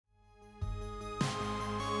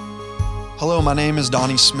Hello, my name is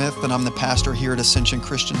Donnie Smith, and I'm the pastor here at Ascension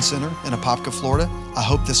Christian Center in Apopka, Florida. I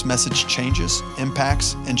hope this message changes,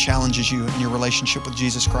 impacts, and challenges you in your relationship with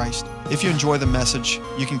Jesus Christ. If you enjoy the message,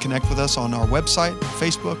 you can connect with us on our website,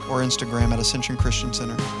 Facebook, or Instagram at Ascension Christian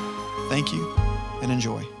Center. Thank you, and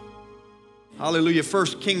enjoy. Hallelujah. 1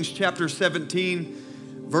 Kings chapter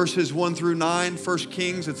 17, verses 1 through 9. 1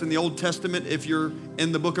 Kings, it's in the Old Testament. If you're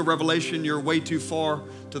in the book of Revelation, you're way too far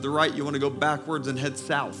to the right. You want to go backwards and head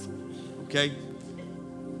south. Okay?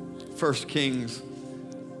 1 Kings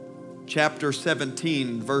chapter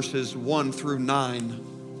 17, verses 1 through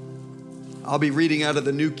 9. I'll be reading out of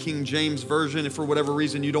the New King James Version. If for whatever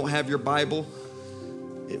reason you don't have your Bible,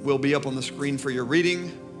 it will be up on the screen for your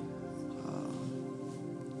reading.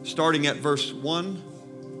 Starting at verse 1.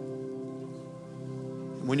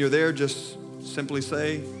 When you're there, just simply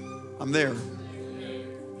say, I'm there.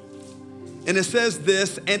 And it says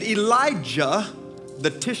this, and Elijah, the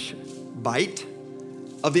Tishbite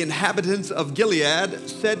of the inhabitants of Gilead,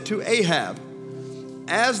 said to Ahab,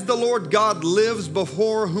 as the Lord God lives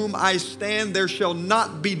before whom I stand, there shall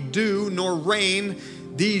not be dew nor rain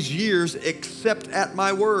these years except at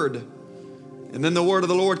my word. And then the word of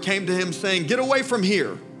the Lord came to him saying, get away from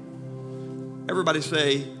here. Everybody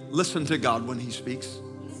say, listen to God when he speaks.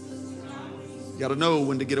 You got to know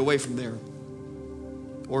when to get away from there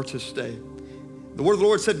or to stay. The word of the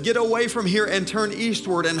Lord said, get away from here and turn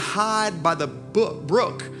eastward and hide by the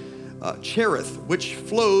brook Cherith, which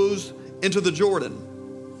flows into the Jordan.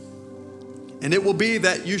 And it will be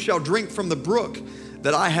that you shall drink from the brook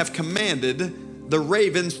that I have commanded the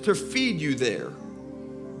ravens to feed you there.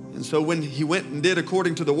 And so when he went and did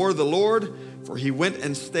according to the word of the Lord, for he went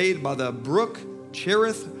and stayed by the brook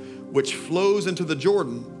Cherith, which flows into the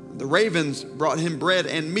Jordan. The ravens brought him bread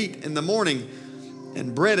and meat in the morning,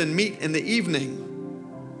 and bread and meat in the evening.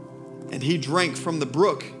 And he drank from the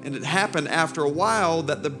brook, and it happened after a while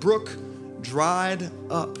that the brook dried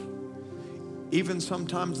up. Even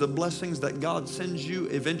sometimes the blessings that God sends you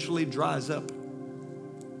eventually dries up.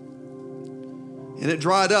 And it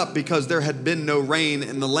dried up because there had been no rain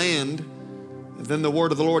in the land. And then the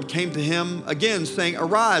word of the Lord came to him again, saying,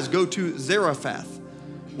 arise, go to Zarephath,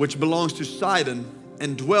 which belongs to Sidon,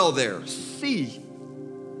 and dwell there. See,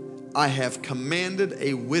 I have commanded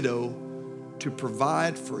a widow to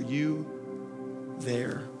provide for you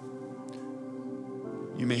there.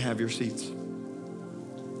 You may have your seats.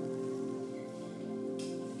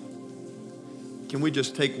 Can we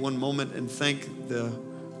just take one moment and thank the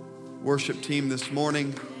worship team this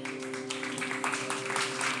morning?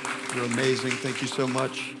 You're amazing. Thank you so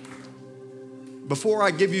much. Before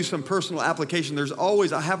I give you some personal application,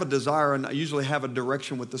 I have a desire, and I usually have a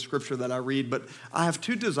direction with the scripture that I read, but I have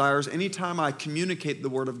two desires anytime I communicate the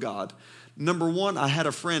word of God. Number one, I had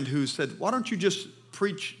a friend who said, why don't you just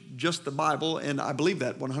preach just the Bible? And I believe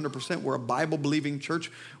that 100%. We're a Bible-believing church.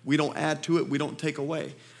 We don't add to it. We don't take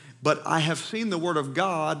away. But I have seen the word of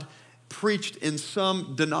God preached in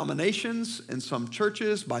some denominations, in some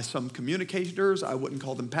churches, by some communicators. I wouldn't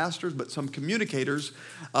call them pastors, but some communicators.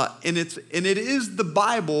 And it is the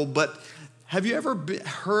Bible, but have you ever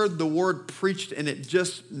heard the word preached and it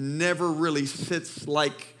just never really sits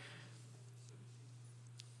like,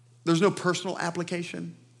 there's no personal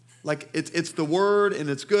application? Like it's the word and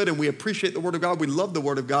it's good and we appreciate the word of God. We love the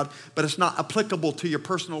word of God, but it's not applicable to your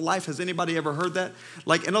personal life. Has anybody ever heard that?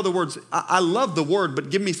 Like, in other words, I love the word,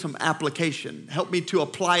 but give me some application. Help me to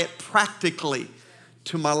apply it practically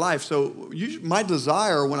to my life. So my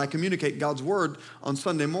desire when I communicate God's word on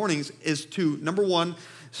Sunday mornings is to, number one,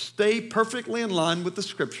 stay perfectly in line with the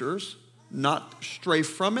scriptures, not stray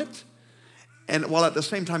from it, and while at the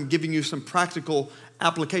same time giving you some practical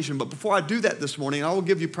application. But before I do that this morning, I will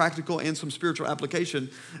give you practical and some spiritual application.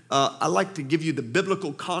 I like to give you the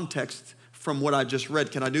biblical context from what I just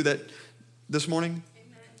read. Can I do that this morning?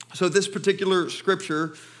 Amen. So this particular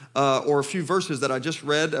scripture, or a few verses that I just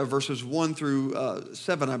read, verses 1 through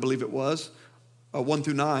 7, I believe it was, 1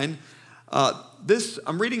 through 9.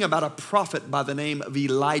 I'm reading about a prophet by the name of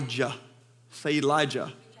Elijah. Say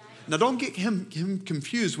Elijah. Now, don't get him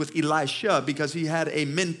confused with Elisha, because he had a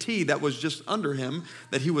mentee that was just under him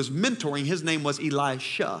that he was mentoring. His name was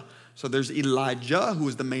Elisha. So there's Elijah, who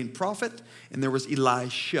was the main prophet, and there was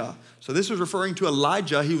Elisha. So this is referring to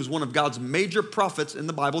Elijah. He was one of God's major prophets in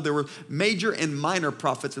the Bible. There were major and minor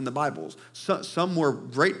prophets in the Bible. Some were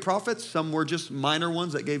great prophets. Some were just minor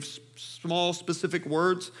ones that gave small specific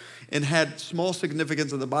words and had small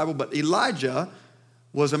significance in the Bible. But Elijah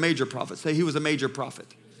was a major prophet. Say he was a major prophet.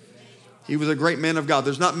 He was a great man of God.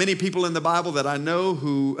 There's not many people in the Bible that I know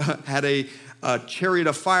who had a a chariot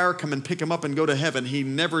of fire come and pick him up and go to heaven. He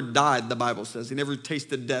never died, the Bible says. He never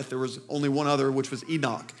tasted death. There was only one other, which was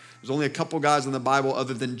Enoch. There's only a couple guys in the Bible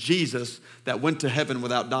other than Jesus that went to heaven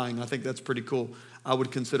without dying. I think that's pretty cool. I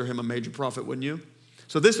would consider him a major prophet, wouldn't you?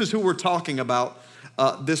 So this is who we're talking about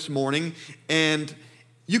this morning. And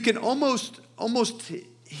you can almost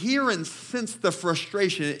hear and sense the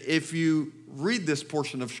frustration if you read this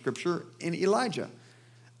portion of Scripture in Elijah.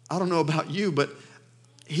 I don't know about you, but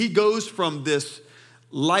he goes from this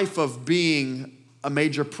life of being a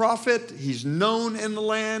major prophet, he's known in the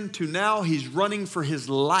land, to now he's running for his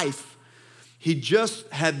life. He just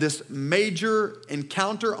had this major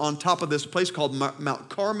encounter on top of this place called Mount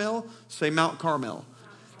Carmel. Say Mount Carmel.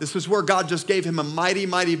 This is where God just gave him a mighty,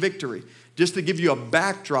 mighty victory. Just to give you a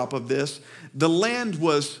backdrop of this, the land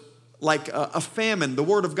was like a famine. The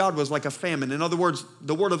word of God was like a famine. In other words,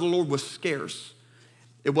 the word of the Lord was scarce.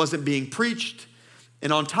 It wasn't being preached.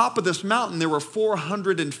 And on top of this mountain, there were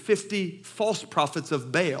 450 false prophets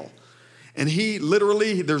of Baal. And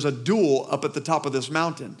there's a duel up at the top of this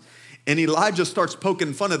mountain. And Elijah starts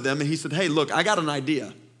poking fun at them. And he said, hey, look, I got an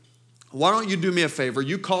idea. Why don't you do me a favor?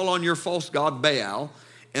 You call on your false god Baal,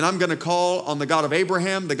 and I'm going to call on the God of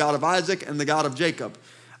Abraham, the God of Isaac, and the God of Jacob.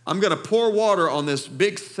 I'm going to pour water on this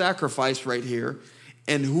big sacrifice right here.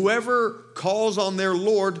 And whoever calls on their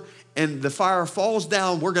Lord and the fire falls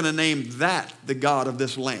down, we're going to name that the God of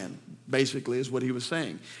this land, basically is what he was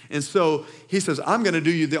saying. And so he says, I'm going to do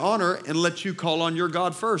you the honor and let you call on your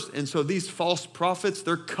God first. And so these false prophets,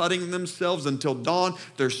 they're cutting themselves until dawn.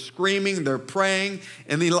 They're screaming, they're praying.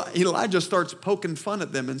 And Elijah starts poking fun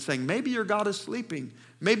at them and saying, maybe your God is sleeping.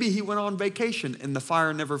 Maybe he went on vacation and the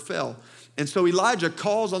fire never fell. And so Elijah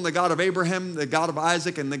calls on the God of Abraham, the God of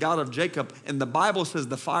Isaac, and the God of Jacob. And the Bible says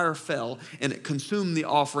the fire fell and it consumed the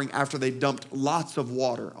offering after they dumped lots of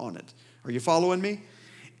water on it. Are you following me?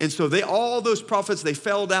 And so all those prophets, they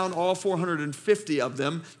fell down, all 450 of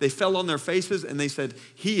them. They fell on their faces and they said,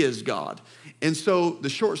 he is God. And so the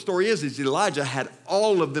short story is Elijah had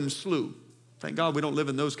all of them slew. Thank God we don't live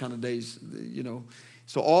in those kind of days, you know.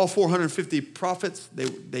 So all 450 prophets,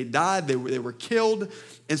 they died, they were killed.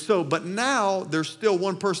 And so, but now there's still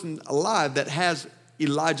one person alive that has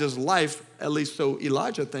Elijah's life, at least so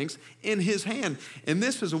Elijah thinks, in his hand. And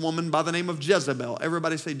this is a woman by the name of Jezebel.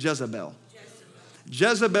 Everybody say Jezebel.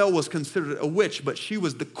 Jezebel was considered a witch, but she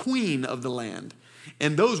was the queen of the land.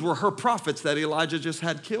 And those were her prophets that Elijah just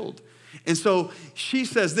had killed. And so she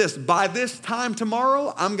says this, by this time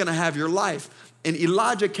tomorrow, I'm going to have your life. And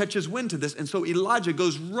Elijah catches wind to this. And so Elijah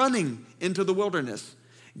goes running into the wilderness.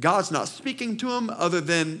 God's not speaking to him other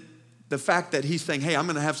than the fact that he's saying, hey, I'm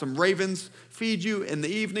going to have some ravens feed you in the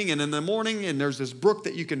evening and in the morning. And there's this brook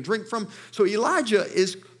that you can drink from. So Elijah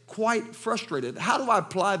is quite frustrated. How do I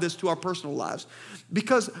apply this to our personal lives?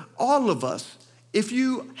 Because all of us, if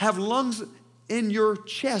you have lungs in your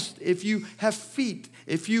chest, if you have feet,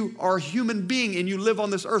 if you are a human being and you live on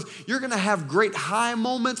this earth, you're going to have great high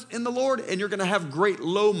moments in the Lord and you're going to have great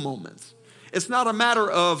low moments. It's not a matter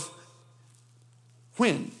of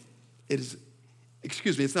when. It's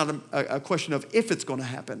not a question of if it's going to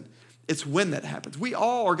happen. It's when that happens. We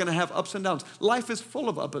all are going to have ups and downs. Life is full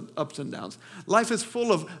of ups and downs. Life is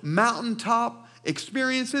full of mountaintop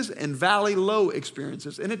experiences and valley low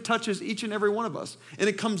experiences. And it touches each and every one of us. And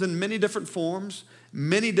it comes in many different forms,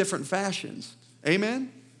 many different fashions.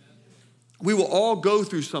 Amen? We will all go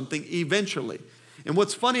through something eventually. And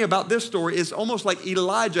what's funny about this story is almost like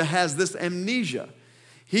Elijah has this amnesia.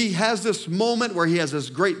 He has this moment where he has this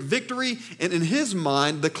great victory, and in his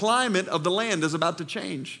mind, the climate of the land is about to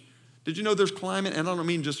change. Did you know there's climate? And I don't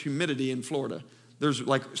mean just humidity in Florida. There's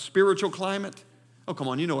like spiritual climate. Oh, come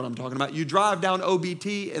on, you know what I'm talking about. You drive down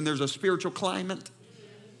OBT and there's a spiritual climate.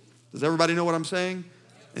 Does everybody know what I'm saying?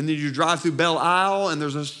 And then you drive through Belle Isle and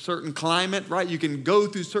there's a certain climate, right? You can go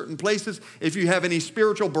through certain places. If you have any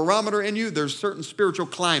spiritual barometer in you, there's certain spiritual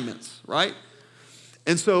climates, right?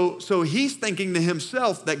 And so he's thinking to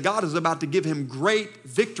himself that God is about to give him great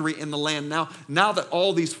victory in the land now that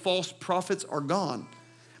all these false prophets are gone.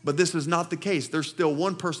 But this is not the case. There's still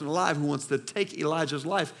one person alive who wants to take Elijah's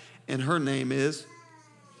life, and her name is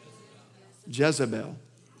Jezebel.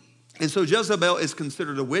 And so Jezebel is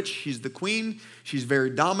considered a witch. She's the queen. She's very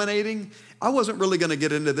dominating. I wasn't really going to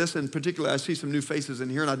get into this, and particularly I see some new faces in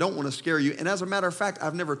here, and I don't want to scare you. And as a matter of fact,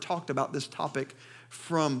 I've never talked about this topic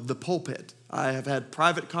from the pulpit. I have had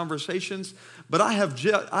private conversations, but I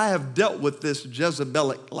have dealt with this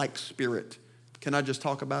Jezebelic-like spirit. Can I just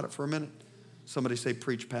talk about it for a minute? Somebody say,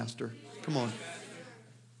 preach, pastor. Come on.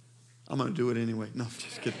 I'm going to do it anyway. No, I'm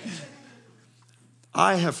just kidding.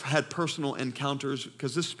 I have had personal encounters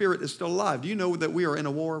because this spirit is still alive. Do you know that we are in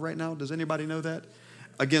a war right now? Does anybody know that?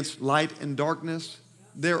 Against light and darkness.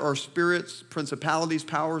 There are spirits, principalities,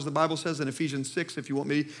 powers. The Bible says in Ephesians 6, if you want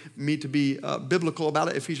me to be biblical about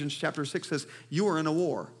it, Ephesians chapter 6 says, you are in a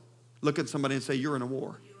war. Look at somebody and say, you're in a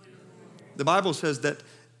war. The Bible says that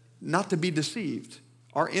not to be deceived.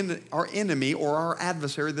 Our enemy or our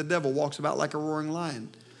adversary, the devil, walks about like a roaring lion.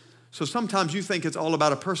 So sometimes you think it's all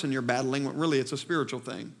about a person you're battling, when really it's a spiritual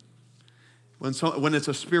thing. When it's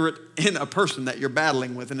a spirit in a person that you're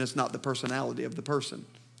battling with, and it's not the personality of the person.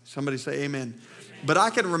 Somebody say amen. But I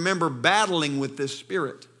can remember battling with this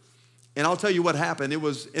spirit. And I'll tell you what happened. It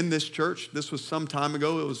was in this church. This was some time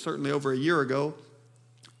ago. It was certainly over a year ago.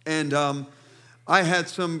 And I had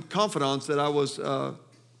some confidants that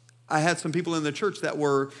I had some people in the church that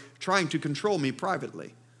were trying to control me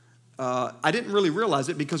privately. I didn't really realize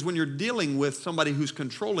it because when you're dealing with somebody who's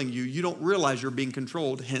controlling you, you don't realize you're being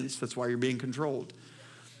controlled. Hence, that's why you're being controlled.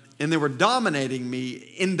 And they were dominating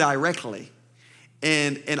me indirectly.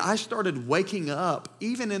 And I started waking up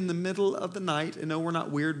even in the middle of the night. I know we're not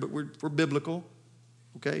weird, but we're biblical,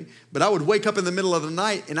 okay? But I would wake up in the middle of the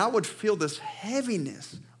night and I would feel this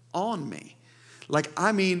heaviness on me.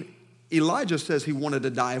 Elijah says he wanted to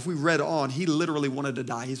die. If we read on, he literally wanted to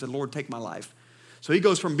die. He said, Lord, take my life. So he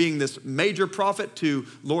goes from being this major prophet to,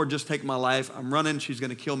 Lord, just take my life. I'm running. She's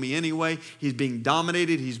going to kill me anyway. He's being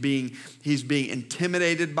dominated. He's being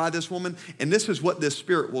intimidated by this woman. And this is what this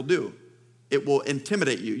spirit will do. It will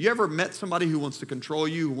intimidate you. You ever met somebody who wants to control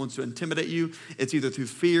you, who wants to intimidate you? It's either through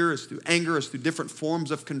fear, it's through anger, it's through different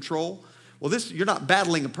forms of control. Well, you're not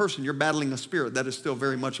battling a person. You're battling a spirit that is still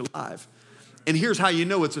very much alive. And here's how you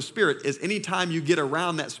know it's a spirit, is anytime you get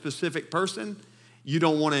around that specific person, you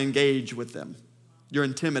don't want to engage with them. You're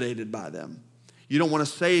intimidated by them. You don't want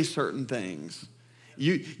to say certain things.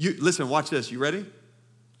 You listen, watch this. You ready?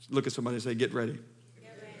 Look at somebody and say, get ready.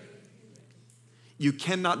 Get ready. You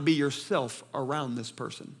cannot be yourself around this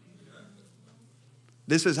person.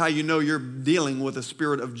 This is how you know you're dealing with a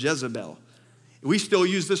spirit of Jezebel. We still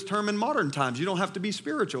use this term in modern times. You don't have to be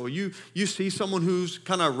spiritual. You see someone who's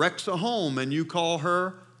kind of wrecks a home and you call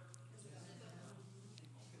her.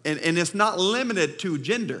 And it's not limited to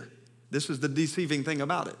gender. This is the deceiving thing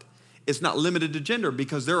about it. It's not limited to gender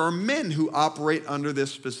because there are men who operate under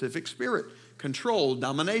this specific spirit. Control,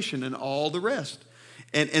 domination, and all the rest.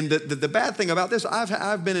 And the bad thing about this,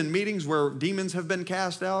 I've been in meetings where demons have been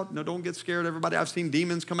cast out. No, don't get scared, everybody. I've seen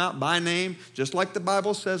demons come out by name, just like the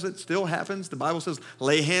Bible says it still happens. The Bible says,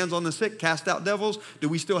 lay hands on the sick, cast out devils. Do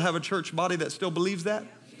we still have a church body that still believes that?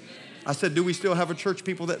 I said, do we still have a church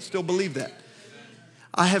people that still believe that?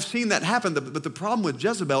 I have seen that happen, but the problem with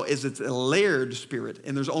Jezebel is it's a layered spirit,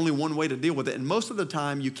 and there's only one way to deal with it. And most of the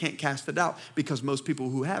time, you can't cast it out because most people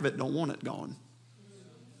who have it don't want it gone.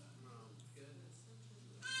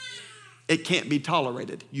 It can't be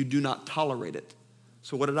tolerated. You do not tolerate it.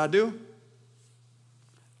 So what did I do?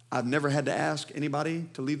 I've never had to ask anybody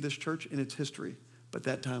to leave this church in its history, but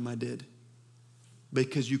that time I did.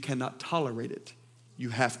 Because you cannot tolerate it. You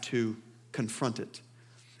have to confront it.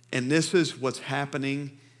 And this is what's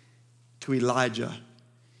happening to Elijah.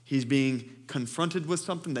 He's being confronted with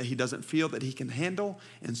something that he doesn't feel that he can handle.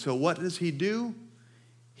 And so what does he do?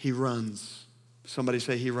 He runs. Somebody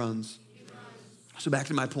say he runs. He runs. So back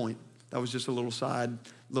to my point. That was just a little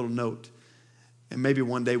little note. And maybe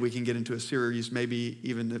one day we can get into a series, maybe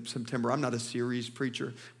even in September. I'm not a series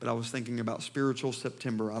preacher, but I was thinking about spiritual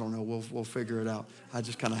September. I don't know. We'll figure it out. I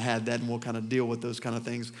just kind of had that, and we'll kind of deal with those kind of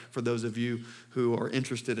things for those of you who are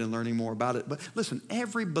interested in learning more about it. But listen,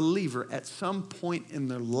 every believer at some point in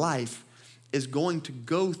their life is going to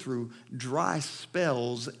go through dry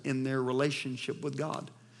spells in their relationship with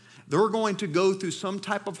God. They're going to go through some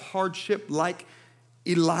type of hardship like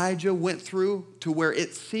Elijah went through, to where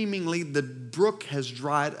it seemingly the brook has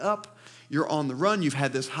dried up. You're on the run. You've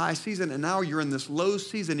had this high season, and now you're in this low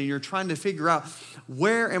season, and you're trying to figure out,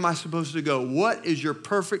 where am I supposed to go? What is your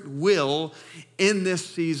perfect will in this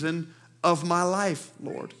season of my life,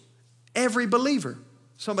 Lord? Every believer.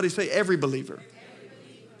 Somebody say every believer. Every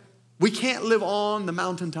believer. We can't live on the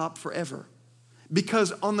mountaintop forever,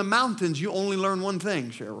 because on the mountains you only learn one thing,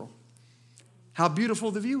 Cheryl: how beautiful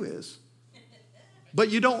the view is. But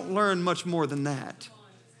you don't learn much more than that.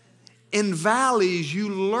 In valleys, you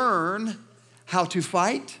learn how to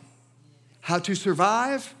fight, how to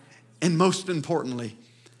survive, and most importantly,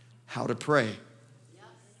 how to pray.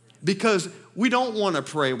 Because we don't want to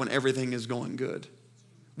pray when everything is going good.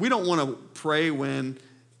 We don't want to pray when,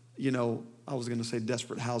 I was going to say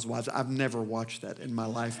Desperate Housewives. I've never watched that in my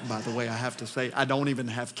life, by the way. I have to say, I don't even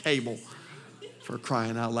have cable. For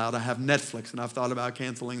crying out loud, I have Netflix, and I've thought about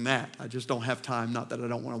canceling that. I just don't have time. Not that I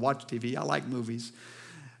don't want to watch TV. I like movies.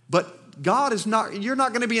 But God is not, you're not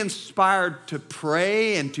going to be inspired to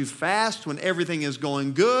pray and to fast when everything is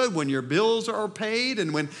going good, when your bills are paid,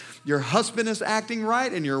 and when your husband is acting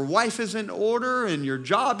right, and your wife is in order, and your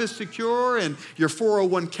job is secure, and your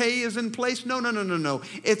 401k is in place. No.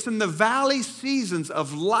 It's in the valley seasons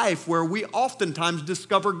of life where we oftentimes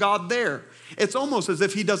discover God there. It's almost as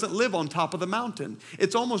if he doesn't live on top of the mountain.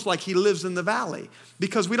 It's almost like he lives in the valley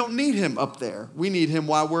because we don't need him up there. We need him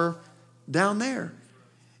while we're down there.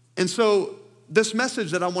 And so this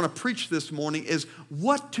message that I want to preach this morning is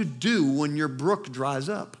what to do when your brook dries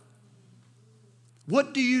up.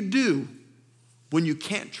 What do you do when you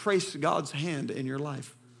can't trace God's hand in your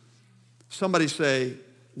life? Somebody say,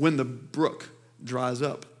 when the brook dries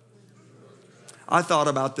up. I thought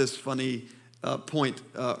about this funny point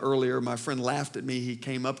earlier. My friend laughed at me. He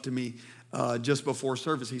came up to me just before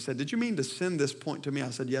service. He said, "Did you mean to send this point to me?" I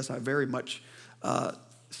said, "Yes, I very much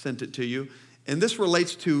sent it to you." And this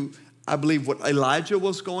relates to, I believe, what Elijah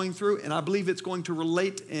was going through, and I believe it's going to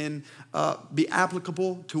relate and be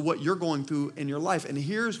applicable to what you're going through in your life. And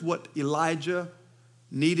here's what Elijah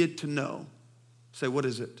needed to know. Say, what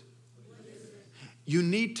is it? You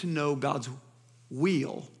need to know God's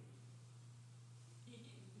will.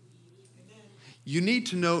 You need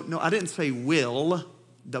to know, no, I didn't say will,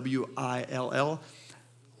 W-I-L-L,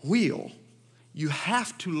 will. You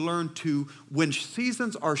have to learn to, when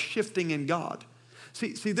seasons are shifting in God.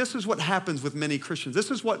 See, this is what happens with many Christians. This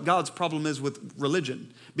is what God's problem is with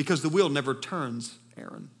religion, because the wheel never turns,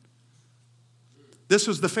 Aaron. This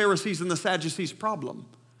was the Pharisees and the Sadducees' problem.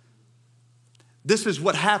 This is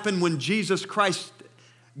what happened when Jesus stepped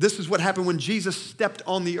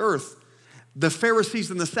on the earth. The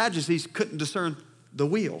Pharisees and the Sadducees couldn't discern the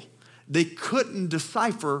wheel. They couldn't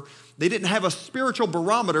decipher. They didn't have a spiritual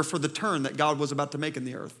barometer for the turn that God was about to make in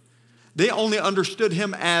the earth. They only understood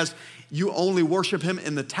him as you only worship him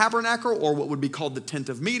in the tabernacle, or what would be called the tent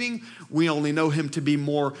of meeting. We only know him to be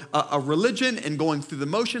more a religion and going through the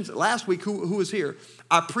motions. Last week, who was here?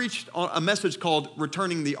 I preached a message called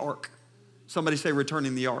Returning the Ark. Somebody say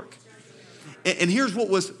Returning the Ark. And here's what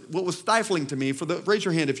was stifling to me. Raise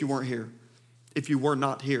your hand if you weren't here. If you were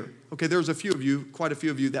not here. Okay, there's quite a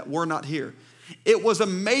few of you that were not here. It was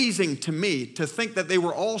amazing to me to think that they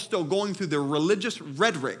were all still going through their religious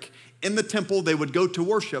rhetoric in the temple. They would go to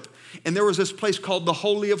worship, and there was this place called the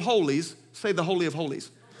Holy of Holies. Say the Holy of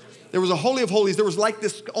Holies. There was a Holy of Holies. There was like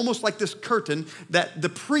this, almost like this curtain that the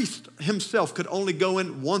priest himself could only go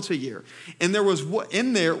in once a year. And there was what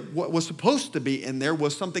was supposed to be in there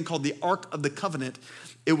was something called the Ark of the Covenant.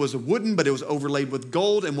 It was wooden, but it was overlaid with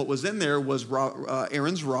gold. And what was in there was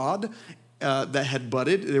Aaron's rod that had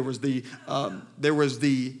budded.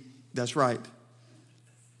 That's right.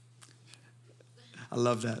 I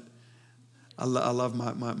love that. I love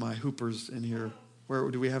my hoopers in here.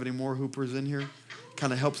 Do we have any more hoopers in here?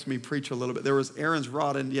 Kind of helps me preach a little bit. There was Aaron's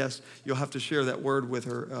rod, and yes, you'll have to share that word with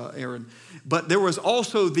her, Aaron. But there was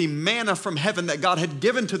also the manna from heaven that God had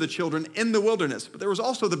given to the children in the wilderness. But there was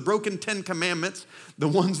also the broken 10 commandments, the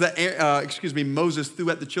ones that Moses threw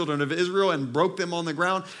at the children of Israel and broke them on the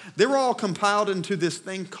ground. They were all compiled into this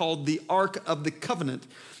thing called the Ark of the Covenant.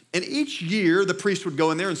 And each year, the priest would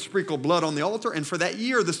go in there and sprinkle blood on the altar, and for that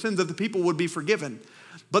year, the sins of the people would be forgiven.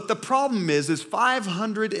 But the problem is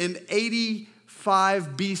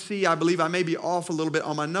 585 BC, I believe, I may be off a little bit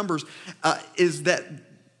on my numbers, is that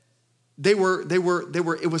it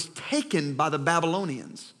was taken by the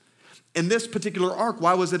Babylonians. In this particular ark,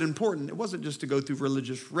 why was it important? It wasn't just to go through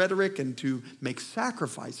religious rhetoric and to make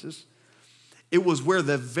sacrifices. It was where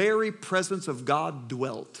the very presence of God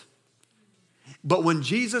dwelt. But when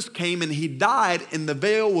Jesus came and he died and the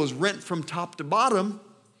veil was rent from top to bottom,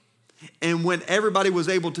 and when everybody was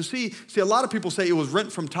able to see, a lot of people say it was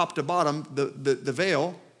rent from top to bottom, the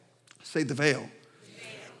veil. Say the veil.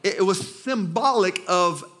 It was symbolic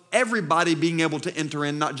of everybody being able to enter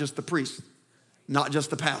in, not just the priest, not just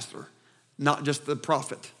the pastor, not just the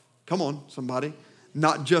prophet. Come on, somebody.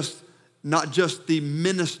 Not just the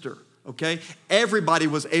minister, okay? Everybody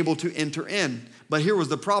was able to enter in. But here was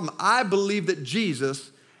the problem. I believe that Jesus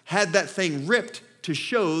had that thing ripped to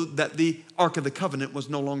show that the Ark of the Covenant was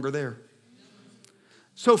no longer there.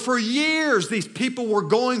 So for years, these people were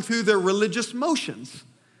going through their religious motions,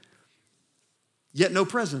 yet no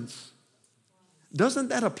presence. Doesn't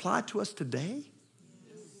that apply to us today?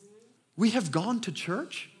 We have gone to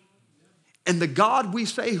church, and the God we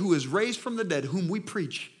say who is raised from the dead, whom we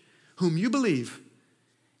preach, whom you believe,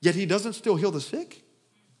 yet he doesn't still heal the sick?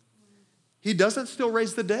 He doesn't still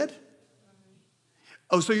raise the dead?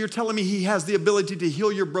 Oh, so you're telling me he has the ability to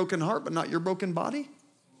heal your broken heart, but not your broken body?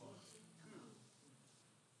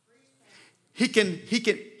 He can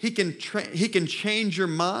change your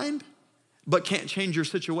mind, but can't change your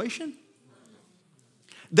situation?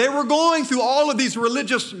 They were going through all of these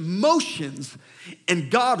religious motions,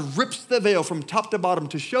 and God rips the veil from top to bottom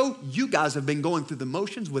to show you guys have been going through the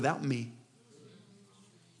motions without me,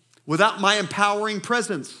 without my empowering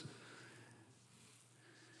presence.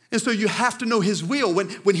 And so you have to know his will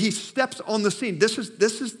when he steps on the scene. This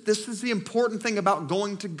is the important thing about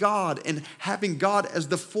going to God and having God as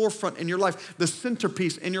the forefront in your life, the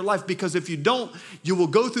centerpiece in your life. Because if you don't, you will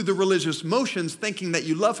go through the religious motions thinking that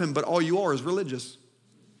you love him, but all you are is religious.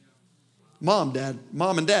 Mom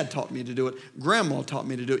and dad taught me to do it. Grandma taught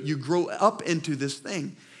me to do it. You grow up into this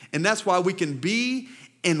thing. And that's why we can be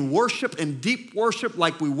in worship and deep worship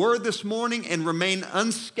like we were this morning and remain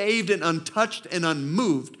unscathed and untouched and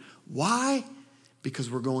unmoved. Why? Because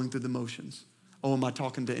we're going through the motions. Oh, am I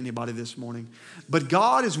talking to anybody this morning? But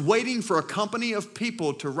God is waiting for a company of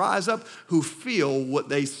people to rise up who feel what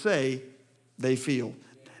they say they feel.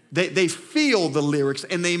 They feel the lyrics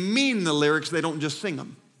and they mean the lyrics. They don't just sing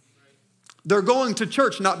them. They're going to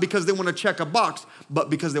church not because they want to check a box, but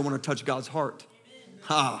because they want to touch God's heart.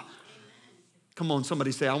 Ha! Come on,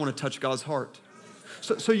 somebody say, I want to touch God's heart.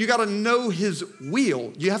 So you got to know his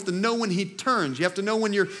will. You have to know when he turns. You have to know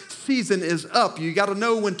when your season is up. You got to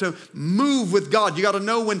know when to move with God. You got to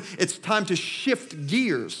know when it's time to shift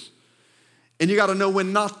gears. And you got to know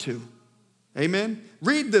when not to. Amen?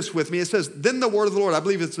 Read this with me. It says, then the word of the Lord, I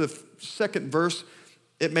believe it's the second verse.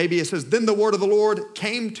 It says, then the word of the Lord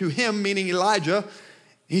came to him, meaning Elijah.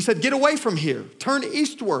 He said, get away from here. Turn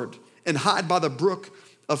eastward and hide by the brook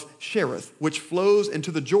of Cherith, which flows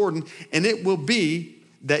into the Jordan, and it will be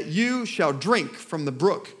that you shall drink from the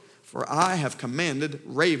brook, for I have commanded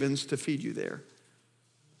ravens to feed you there.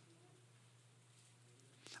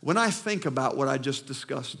 When I think about what I just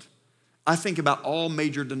discussed, I think about all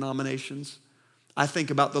major denominations. I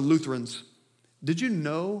think about the Lutherans. Did you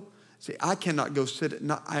know? See, I cannot go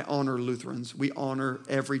I honor Lutherans. We honor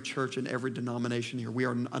every church and every denomination here. We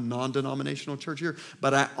are a non-denominational church here,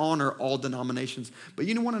 but I honor all denominations. But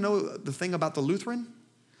you want to know the thing about the Lutheran?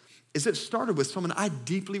 Is it started with someone I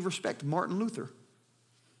deeply respect, Martin Luther.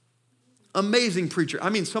 Amazing preacher. I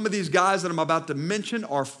mean, some of these guys that I'm about to mention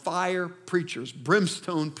are fire preachers,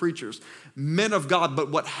 brimstone preachers, men of God. But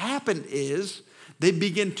what happened is they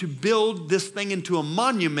began to build this thing into a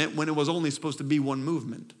monument when it was only supposed to be one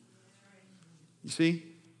movement. You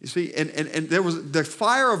see, and there was the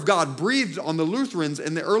fire of God breathed on the Lutherans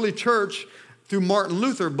in the early church through Martin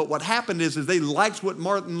Luther. But what happened is they liked what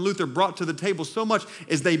Martin Luther brought to the table so much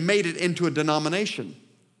is they made it into a denomination.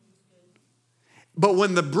 But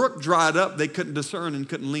when the brook dried up, they couldn't discern and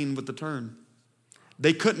couldn't lean with the turn.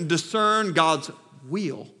 They couldn't discern God's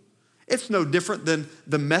will. It's no different than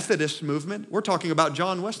the Methodist movement. We're talking about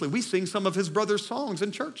John Wesley. We sing some of his brother's songs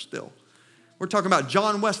in church still. We're talking about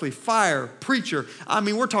John Wesley, fire, preacher. I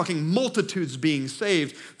mean, we're talking multitudes being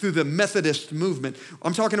saved through the Methodist movement.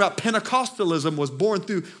 I'm talking about Pentecostalism was born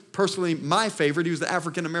through, personally, my favorite. He was the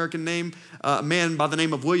African-American man by the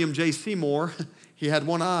name of William J. Seymour. He had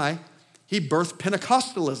one eye. He birthed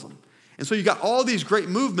Pentecostalism. And so you got all these great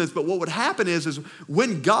movements, but what would happen is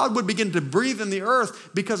when God would begin to breathe in the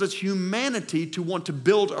earth, because it's humanity to want to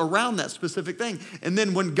build around that specific thing. And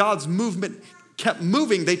then when God's movement kept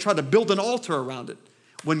moving, they tried to build an altar around it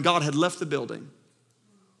when God had left the building.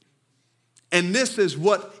 And this is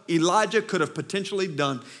what Elijah could have potentially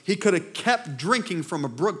done. He could have kept drinking from a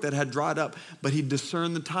brook that had dried up, but he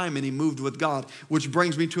discerned the time and he moved with God, which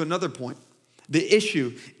brings me to another point. The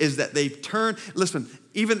issue is that they turn, listen,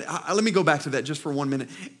 let me go back to that just for 1 minute.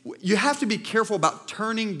 You have to be careful about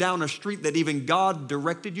turning down a street that even God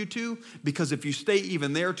directed you to, because if you stay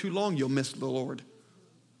even there too long, you'll miss the Lord.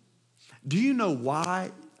 Do you know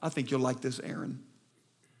why? I think you'll like this, Aaron.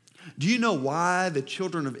 Do you know why the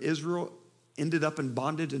children of Israel ended up in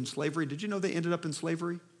bondage and slavery? Did you know they ended up in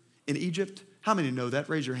slavery in Egypt? How many know that?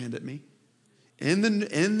 Raise your hand at me. In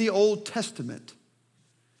the Old Testament,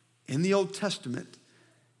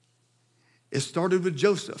 it started with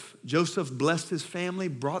Joseph. Joseph blessed his family,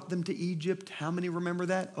 brought them to Egypt. How many remember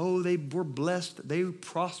that? Oh, they were blessed. They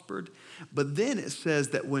prospered. But then it says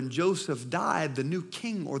that when Joseph died, the new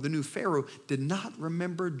king or the new Pharaoh did not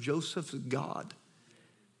remember Joseph's God.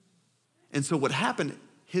 And so what happened,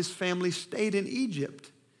 his family stayed in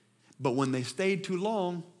Egypt. But when they stayed too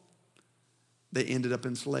long, they ended up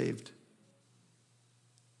enslaved.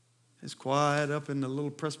 It's quiet up in the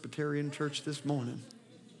little Presbyterian church this morning.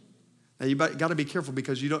 Now you got to be careful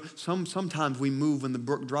because you don't. Sometimes we move when the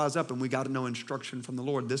brook dries up, and we got to know instruction from the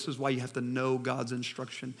Lord. This is why you have to know God's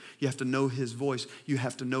instruction. You have to know His voice. You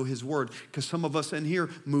have to know His word. Because some of us in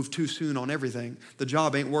here move too soon on everything. The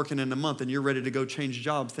job ain't working in a month, and you're ready to go change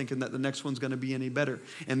job, thinking that the next one's going to be any better.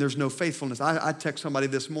 And there's no faithfulness. I text somebody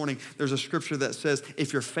this morning. There's a scripture that says,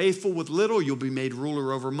 "If you're faithful with little, you'll be made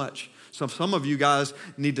ruler over much." So some of you guys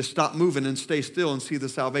need to stop moving and stay still and see the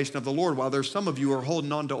salvation of the Lord, while there's some of you who are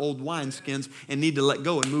holding on to old wineskins and need to let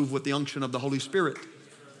go and move with the unction of the Holy Spirit.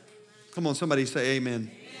 Come on, somebody say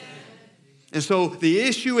amen. And so the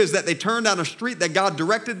issue is that they turned down a street that God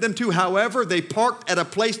directed them to. However, they parked at a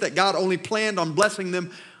place that God only planned on blessing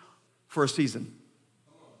them for a season.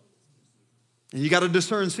 And you got to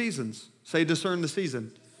discern seasons. Say discern the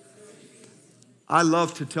season. I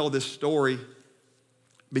love to tell this story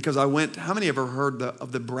because I went, how many ever heard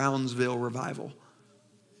of the Brownsville revival?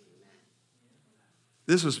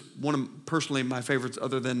 This was one of personally my favorites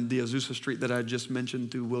other than the Azusa Street that I just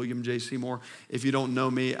mentioned through William J. Seymour. If you don't know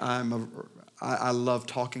me, I love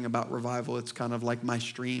talking about revival. It's kind of like my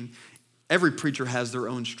stream. Every preacher has their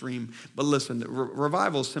own stream. But listen,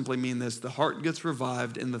 revivals simply mean this. The heart gets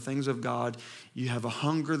revived in the things of God. You have a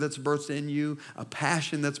hunger that's birthed in you, a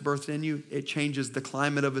passion that's birthed in you. It changes the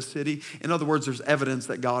climate of a city. In other words, there's evidence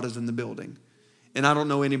that God is in the building. And I don't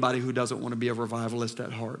know anybody who doesn't want to be a revivalist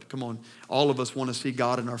at heart. Come on. All of us want to see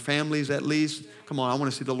God in our families at least. Come on, I want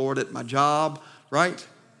to see the Lord at my job, right?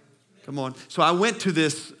 Come on. So I went to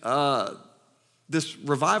this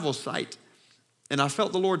revival site. And I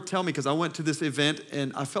felt the Lord tell me, because I went to this event,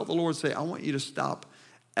 and I felt the Lord say, I want you to stop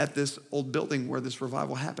at this old building where this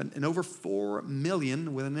revival happened. And over 4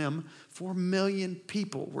 million, with an M, 4 million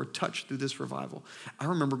people were touched through this revival. I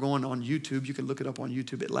remember going on YouTube. You can look it up on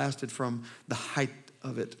YouTube. It lasted from, the height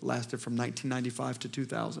of it lasted from 1995 to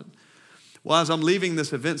 2000. Well, as I'm leaving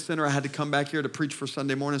this event center, I had to come back here to preach for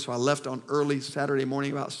Sunday morning. So I left on early Saturday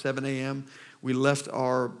morning, about 7 a.m. We left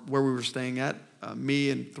where we were staying at. Me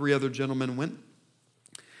and 3 other gentlemen went.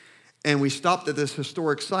 And we stopped at this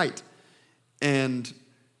historic site. And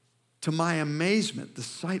to my amazement, the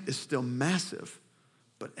site is still massive,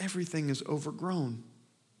 but everything is overgrown.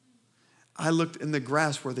 I looked in the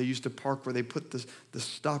grass where they used to park, where they put the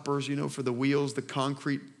stoppers, for the wheels, the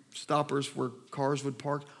concrete stoppers where cars would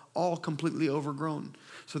park, all completely overgrown.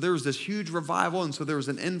 So there was this huge revival, and so there was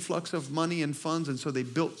an influx of money and funds, and so they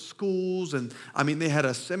built schools, and they had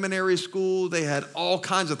a seminary school, they had all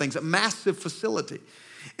kinds of things, a massive facility.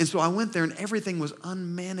 And so I went there, and everything was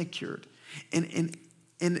unmanicured. And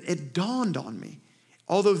it dawned on me,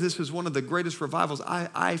 although this is one of the greatest revivals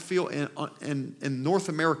I feel in North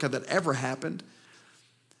America that ever happened,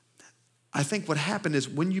 I think what happened is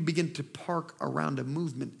when you begin to park around a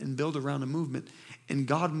movement and build around a movement, and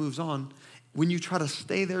God moves on, when you try to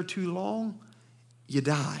stay there too long, you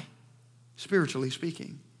die, spiritually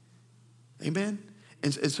speaking. Amen?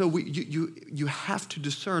 And so you have to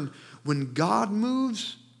discern when God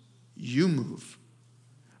moves, you move.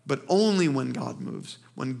 But only when God moves.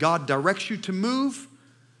 When God directs you to move,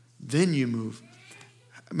 then you move.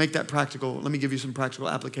 Make that practical. Let me give you some practical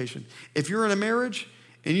application. If you're in a marriage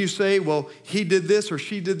and you say, well, he did this or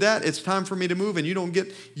she did that, it's time for me to move, and you don't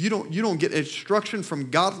get instruction from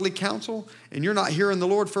godly counsel, and you're not hearing the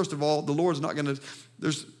Lord, first of all, the Lord's not going to,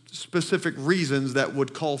 there's specific reasons that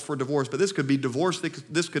would call for divorce, but this could be divorce.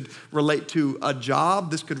 This could relate to a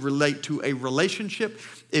job. This could relate to a relationship.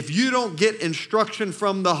 If you don't get instruction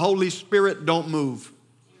from the Holy Spirit, don't move.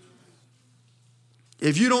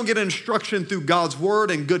 If you don't get instruction through God's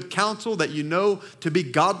word and good counsel that you know to be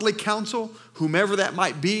godly counsel, whomever that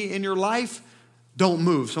might be in your life, don't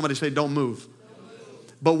move. Somebody say, don't move.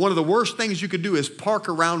 But one of the worst things you could do is park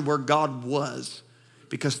around where God was,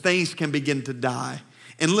 because things can begin to die.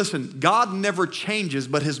 And listen, God never changes,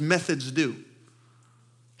 but his methods do.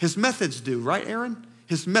 His methods do, right, Aaron?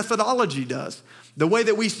 His methodology does. The way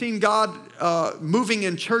that we've seen God moving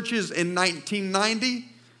in churches in 1990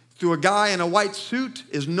 through a guy in a white suit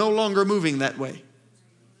is no longer moving that way.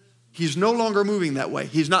 He's no longer moving that way.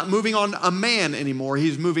 He's not moving on a man anymore.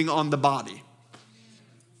 He's moving on the body.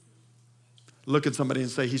 Look at somebody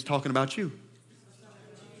and say, he's talking about you.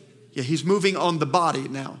 Yeah, he's moving on the body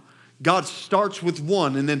now. God starts with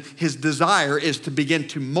one, and then his desire is to begin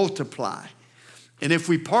to multiply. And if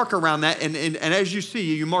we park around that, and as you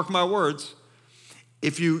see, you mark my words,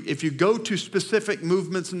 if you go to specific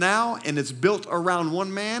movements now and it's built around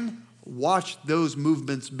one man, watch those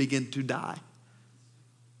movements begin to die.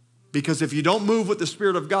 Because if you don't move with the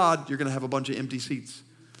Spirit of God, you're going to have a bunch of empty seats.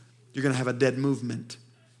 You're going to have a dead movement.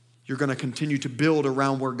 You're going to continue to build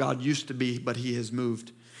around where God used to be, but he has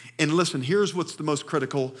moved. And listen, here's what's the most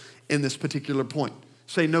critical in this particular point.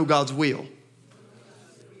 Say, know God's will.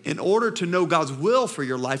 In order to know God's will for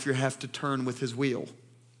your life, you have to turn with his will.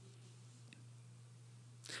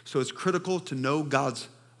 So it's critical to know God's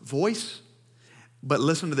voice, but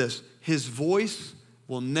listen to this. His voice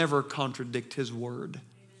will never contradict his word.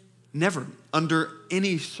 Never, under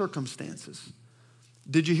any circumstances.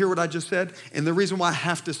 Did you hear what I just said? And the reason why I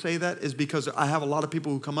have to say that is because I have a lot of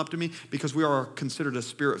people who come up to me because we are considered a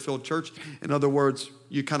spirit-filled church. In other words,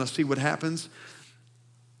 you kind of see what happens.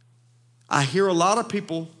 I hear a lot of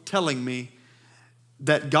people telling me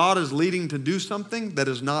that God is leading to do something that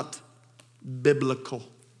is not biblical.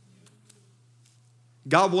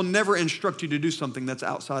 God will never instruct you to do something that's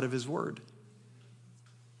outside of his word.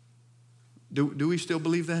 Do we still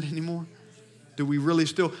believe that anymore? Do we really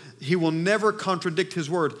still? He will never contradict his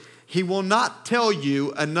word. He will not tell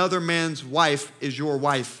you another man's wife is your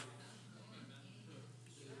wife.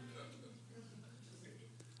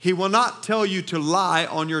 He will not tell you to lie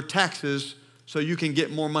on your taxes so you can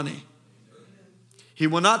get more money. He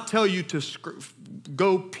will not tell you to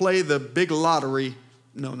go play the big lottery.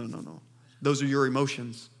 No. Those are your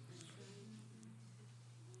emotions.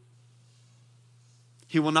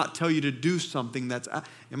 He will not tell you to do something that's,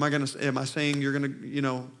 am I saying you're going to,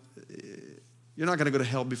 you're not going to go to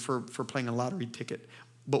hell for playing a lottery ticket.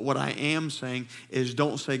 But what I am saying is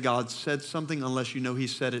don't say God said something unless you know he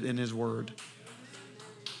said it in his word.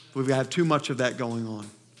 We have too much of that going on.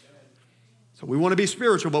 So we want to be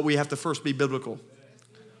spiritual, but we have to first be biblical.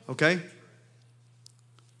 Okay?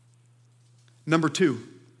 Number 2,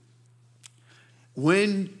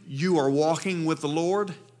 when you are walking with the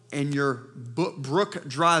Lord and your brook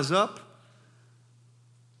dries up,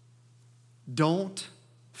 don't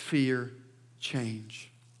fear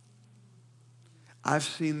change. I've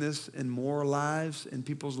seen this in more lives, in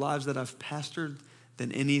people's lives that I've pastored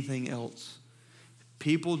than anything else.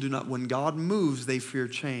 People do not, when God moves, they fear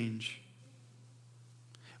change.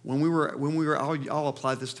 When we were, I'll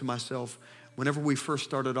apply this to myself. Whenever we first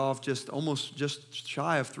started off, just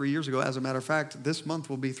shy of 3 years ago. As a matter of fact, this month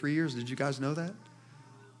will be 3 years. Did you guys know that?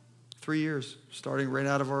 3 years, starting right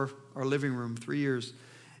out of our living room, 3 years.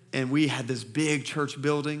 And we had this big church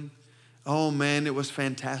building. Oh man, it was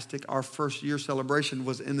fantastic. Our first year celebration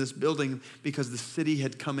was in this building because the city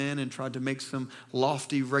had come in and tried to make some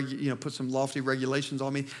put some lofty regulations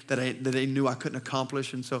on me that they knew I couldn't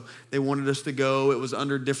accomplish. And so they wanted us to go. It was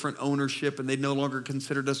under different ownership and they no longer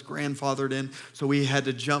considered us grandfathered in. So we had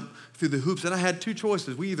to jump through the hoops. And I had 2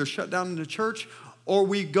 choices. We either shut down the church or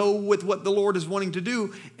we go with what the Lord is wanting to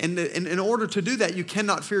do. And in order to do that, you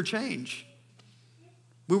cannot fear change.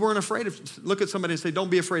 We weren't afraid of, look at somebody and say, don't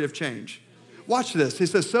be afraid of change. Watch this. He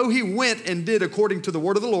says, so he went and did according to the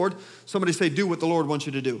word of the Lord. Somebody say, do what the Lord wants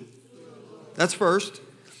you to do. That's first.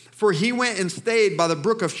 For he went and stayed by the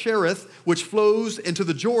brook of Cherith, which flows into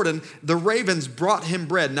the Jordan. The ravens brought him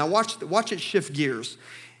bread. Now watch it shift gears.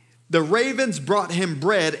 The ravens brought him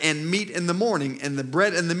bread and meat in the morning, and the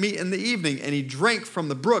bread and the meat in the evening, and he drank from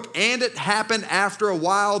the brook. And it happened after a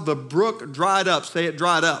while, the brook dried up. Say it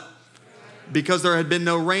dried up. Because there had been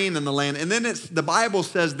no rain in the land. And then the Bible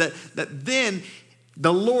says that then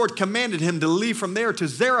the Lord commanded him to leave from there to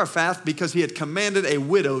Zarephath because he had commanded a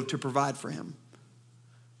widow to provide for him.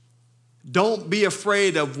 Don't be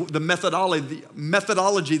afraid of the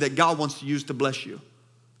methodology that God wants to use to bless you.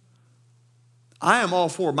 I am all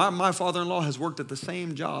for. My father-in-law has worked at the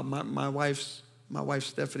same job. My wife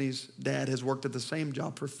Stephanie's dad has worked at the same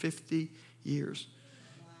job for 50 years.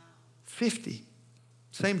 50.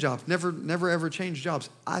 Same job, never ever changed jobs.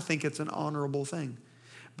 I think it's an honorable thing.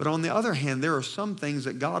 But on the other hand, there are some things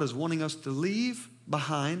that God is wanting us to leave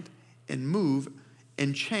behind and move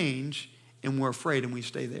and change, and we're afraid and we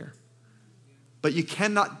stay there. But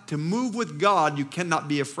to move with God, you cannot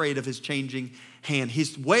be afraid of his changing hand.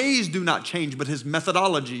 His ways do not change, but his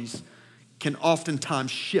methodologies can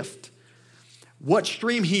oftentimes shift. What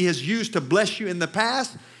stream he has used to bless you in the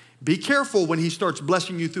past, be careful when he starts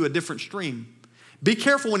blessing you through a different stream. Be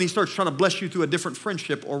careful when he starts trying to bless you through a different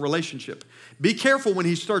friendship or relationship. Be careful when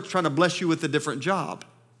he starts trying to bless you with a different job.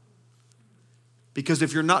 Because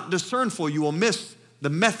if you're not discernful, you will miss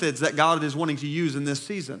the methods that God is wanting to use in this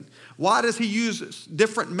season. Why does he use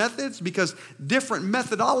different methods? Because different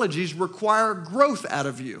methodologies require growth out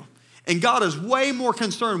of you. And God is way more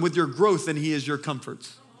concerned with your growth than he is your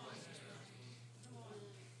comforts.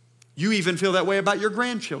 You even feel that way about your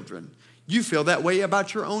grandchildren. You feel that way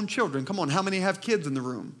about your own children. Come on, how many have kids in the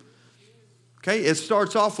room? Okay, it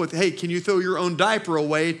starts off with, hey, can you throw your own diaper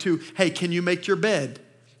away, to, hey, can you make your bed?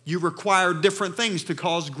 You require different things to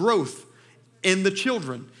cause growth in the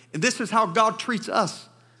children. And this is how God treats us.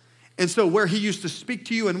 And so where he used to speak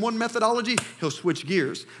to you in one methodology, he'll switch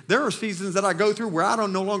gears. There are seasons that I go through where I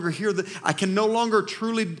can no longer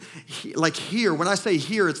truly hear. When I say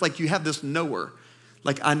hear, it's like you have this knower.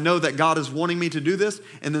 Like I know that God is wanting me to do this.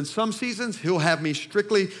 And then some seasons he'll have me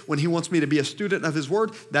strictly, when he wants me to be a student of his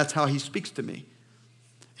word, that's how he speaks to me.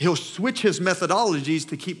 He'll switch his methodologies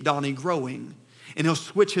to keep Donnie growing. And he'll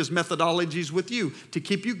switch his methodologies with you to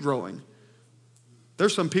keep you growing.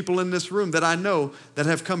 There's some people in this room that I know that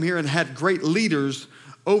have come here and had great leaders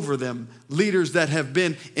over them, leaders that have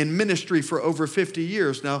been in ministry for over 50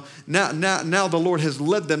 years. Now the Lord has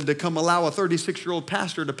led them to come allow a 36-year-old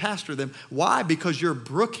pastor to pastor them. Why? Because your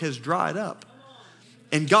brook has dried up.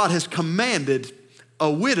 And God has commanded a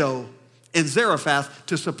widow in Zarephath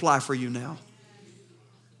to supply for you now.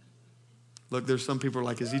 Look, there's some people who are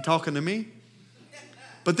like, is he talking to me?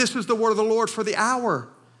 But this is the word of the Lord for the hour.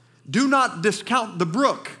 Do not discount the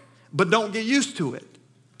brook, but don't get used to it.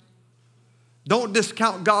 Don't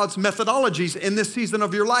discount God's methodologies in this season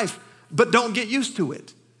of your life, but don't get used to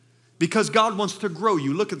it. Because God wants to grow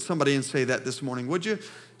you. Look at somebody and say that this morning, would you?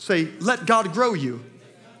 Say, let God grow you.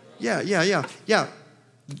 Yeah.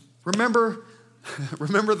 Remember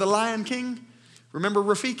the Lion King? Remember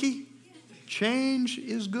Rafiki? Change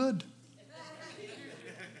is good.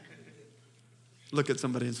 Look at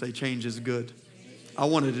somebody and say, change is good. I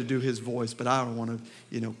wanted to do his voice, but I don't want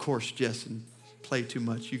to, coarse jest and play too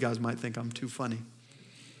much. You guys might think I'm too funny.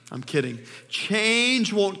 I'm kidding.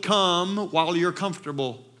 Change won't come while you're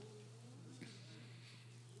comfortable.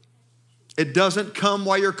 It doesn't come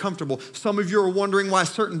while you're comfortable. Some of you are wondering why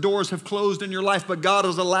certain doors have closed in your life, but God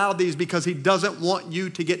has allowed these because he doesn't want you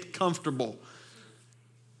to get comfortable.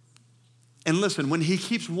 And listen, when he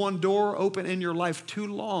keeps one door open in your life too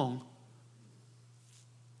long,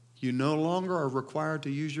 you no longer are required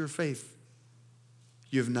to use your faith.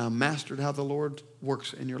 You've now mastered how the Lord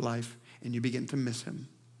works in your life, and you begin to miss him.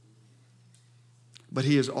 But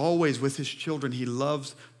he is always with his children. He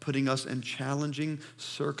loves putting us in challenging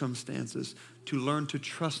circumstances to learn to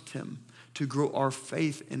trust him, to grow our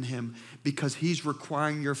faith in him, because he's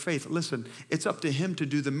requiring your faith. Listen, it's up to him to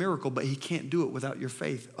do the miracle, but he can't do it without your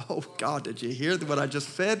faith. Oh God, did you hear what I just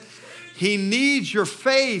said? He needs your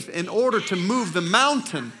faith in order to move the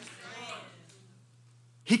mountain.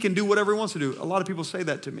 He can do whatever he wants to do. A lot of people say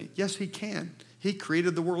that to me. Yes, he can. He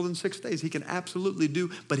created the world in 6 days. He can absolutely do,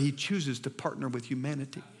 but he chooses to partner with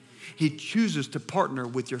humanity. He chooses to partner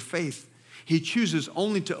with your faith. He chooses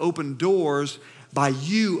only to open doors by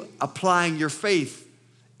you applying your faith.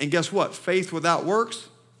 And guess what? Faith without works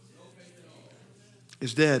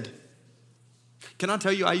is dead. Can I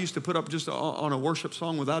tell you, I used to put up just on a worship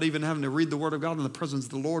song without even having to read the word of God, and the presence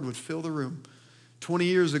of the Lord would fill the room. 20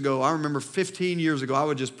 years ago, I remember 15 years ago, I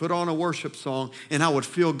would just put on a worship song and I would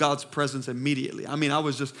feel God's presence immediately. I mean, I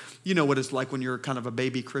was just, you know what it's like when you're kind of a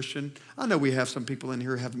baby Christian. I know we have some people in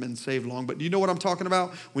here who haven't been saved long, but you know what I'm talking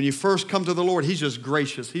about? When you first come to the Lord, he's just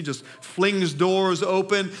gracious. He just flings doors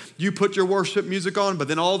open. You put your worship music on, but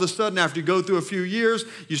then all of a sudden, after you go through a few years,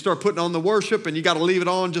 you start putting on the worship and you got to leave it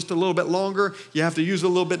on just a little bit longer. You have to use a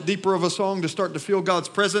little bit deeper of a song to start to feel God's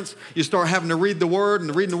presence. You start having to read the word,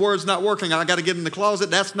 and reading the word's not working. I got to get in the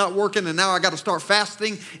closet. That's not working, and now I got to start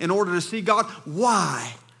fasting in order to see God.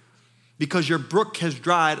 Why? Because your brook has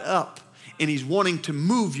dried up, and he's wanting to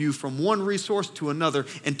move you from one resource to another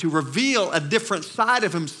and to reveal a different side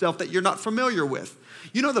of himself that you're not familiar with.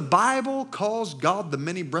 You know, the Bible calls God the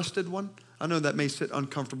many-breasted one. I know that may sit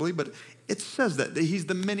uncomfortably, but it says that he's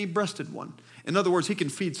the many-breasted one. In other words, he can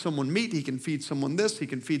feed someone meat, he can feed someone this, he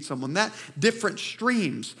can feed someone that, different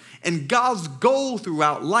streams. And God's goal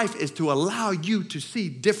throughout life is to allow you to see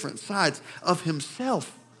different sides of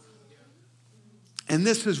himself. And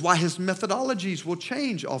this is why his methodologies will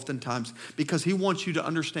change oftentimes, because he wants you to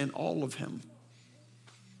understand all of him.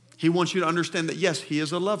 He wants you to understand that, yes, he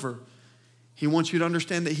is a lover. He wants you to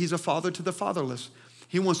understand that he's a father to the fatherless.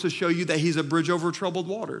 He wants to show you that he's a bridge over troubled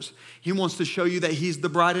waters. He wants to show you that he's the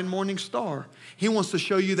bright and morning star. He wants to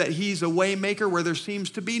show you that he's a way maker where there seems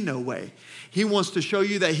to be no way. He wants to show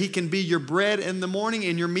you that he can be your bread in the morning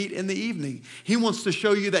and your meat in the evening. He wants to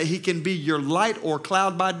show you that he can be your light or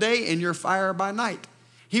cloud by day and your fire by night.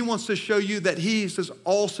 He wants to show you that he's this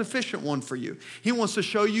all-sufficient one for you. He wants to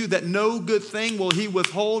show you that no good thing will he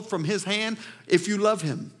withhold from his hand if you love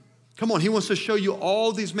him. Come on, he wants to show you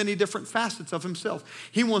all these many different facets of himself.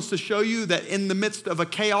 He wants to show you that in the midst of a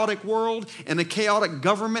chaotic world and a chaotic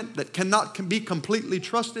government that cannot be completely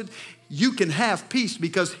trusted, you can have peace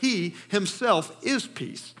because he himself is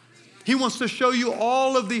peace. He wants to show you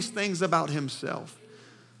all of these things about himself.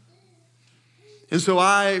 And so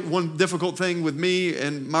one difficult thing with me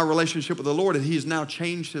and my relationship with the Lord is he's now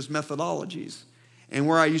changed his methodologies. And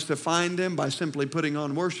where I used to find him by simply putting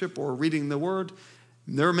on worship or reading the word,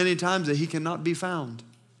 there are many times that he cannot be found.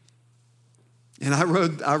 And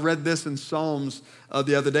I read this in Psalms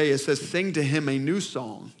the other day. It says, sing to him a new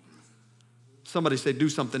song. Somebody say, do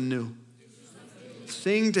something new.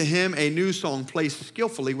 Sing to him a new song, play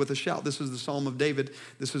skillfully with a shout. This is the Psalm of David.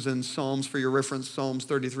 This is in Psalms, for your reference, Psalms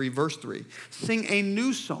 33, verse 3. Sing a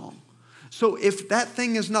new song. So if that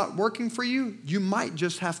thing is not working for you, you might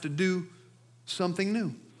just have to do something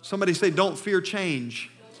new. Somebody say, don't fear change.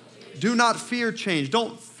 Do not fear change.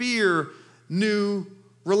 Don't fear new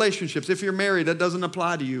relationships. If you're married, that doesn't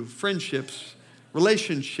apply to you. Friendships,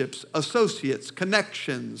 relationships, associates,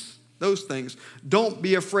 connections, those things. Don't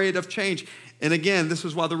be afraid of change. And again, this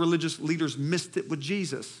is why the religious leaders missed it with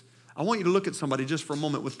Jesus. I want you to look at somebody just for a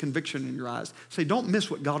moment with conviction in your eyes. Say, don't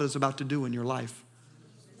miss what God is about to do in your life.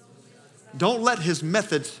 Don't let his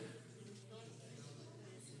methods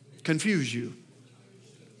confuse you.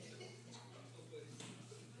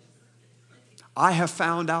 I have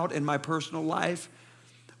found out in my personal life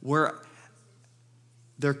where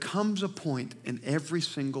there comes a point in every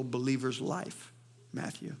single believer's life,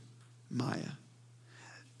 Matthew, Maya,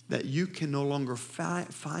 that you can no longer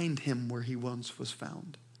find him where he once was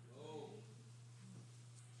found.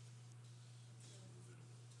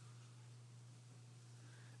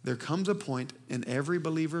 There comes a point in every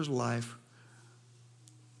believer's life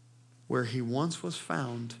where he once was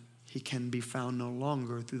found, he can be found no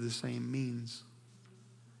longer through the same means.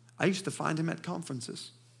 I used to find him at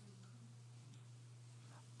conferences.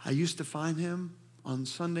 I used to find him on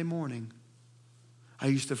Sunday morning. I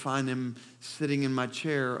used to find him sitting in my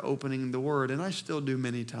chair opening the word, and I still do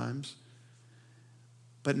many times.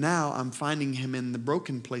 But now I'm finding him in the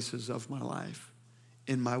broken places of my life,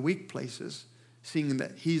 in my weak places, seeing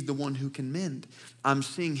that he's the one who can mend. I'm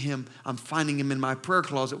finding him in my prayer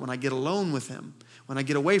closet when I get alone with him, when I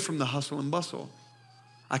get away from the hustle and bustle.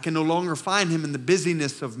 I can no longer find him in the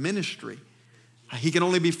busyness of ministry. He can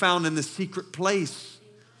only be found in the secret place.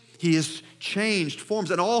 He has changed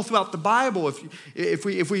forms. And all throughout the Bible, if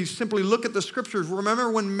we simply look at the scriptures,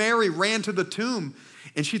 remember when Mary ran to the tomb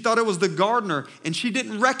and she thought it was the gardener and she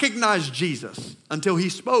didn't recognize Jesus until he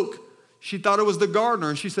spoke. She thought it was the gardener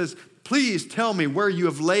and she says, please tell me where you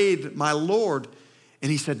have laid my Lord.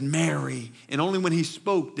 And he said, Mary. And only when he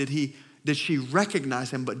spoke did she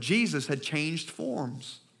recognize him. But Jesus had changed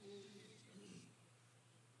forms.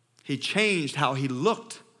 He changed how he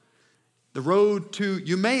looked. The road to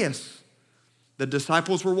Emmaus, the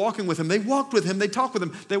disciples were walking with him. They walked with him. They talked with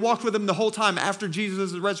him. They walked with him the whole time after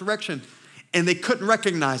Jesus' resurrection, and they couldn't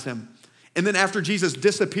recognize him. And then after Jesus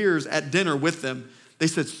disappears at dinner with them, they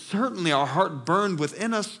said, certainly our heart burned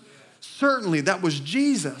within us. Certainly that was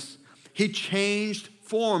Jesus. He changed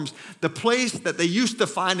forms. The place that they used to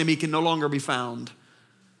find him, he can no longer be found.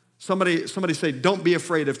 Somebody say, don't be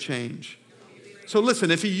afraid of change. So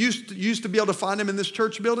listen, if he used to be able to find him in this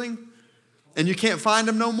church building, and you can't find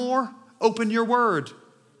him no more, open your word.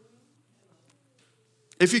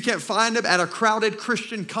 If you can't find him at a crowded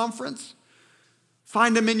Christian conference,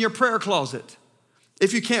 find him in your prayer closet.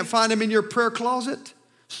 If you can't find him in your prayer closet,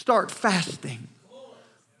 start fasting.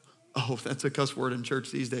 Oh, that's a cuss word in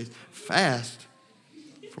church these days. Fast.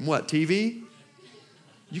 From what, TV?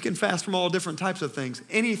 You can fast from all different types of things.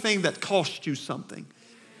 Anything that costs you something.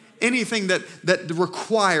 Anything that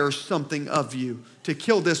requires something of you to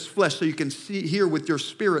kill this flesh so you can hear with your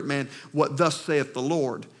spirit, man, what thus saith the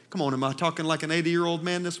Lord. Come on, am I talking like an 80-year-old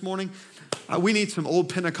man this morning? We need some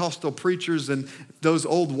old Pentecostal preachers and those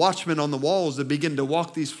old watchmen on the walls that begin to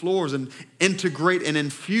walk these floors and integrate and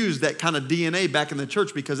infuse that kind of DNA back in the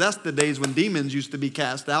church, because that's the days when demons used to be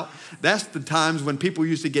cast out. That's the times when people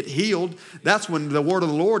used to get healed. That's when the word of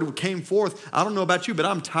the Lord came forth. I don't know about you, but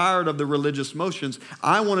I'm tired of the religious motions.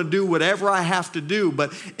 I want to do whatever I have to do,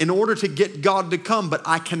 but in order to get God to come, but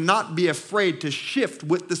I cannot be afraid to shift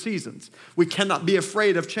with the seasons. We cannot be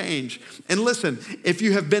afraid of change. And listen, if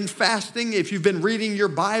you have been fasting, if you've been reading your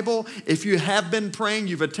Bible, if you have been praying,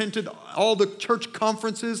 you've attended all the church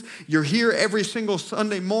conferences, you're here every single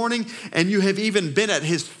Sunday morning, and you have even been at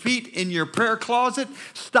his feet in your prayer closet,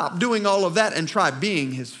 stop doing all of that and try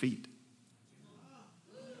being his feet.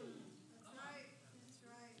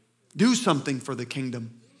 Do something for the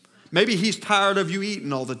kingdom. Maybe he's tired of you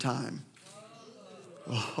eating all the time.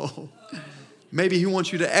 Oh, maybe he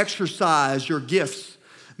wants you to exercise your gifts.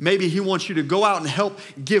 Maybe he wants you to go out and help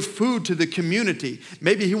give food to the community.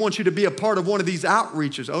 Maybe he wants you to be a part of one of these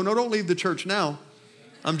outreaches. Oh, no, don't leave the church now.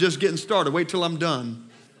 I'm just getting started. Wait till I'm done.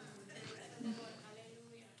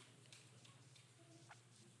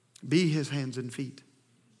 Be his hands and feet.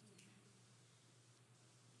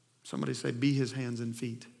 Somebody say, be his hands and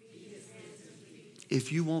feet.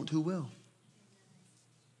 If you won't, who will?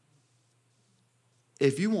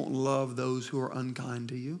 If you won't love those who are unkind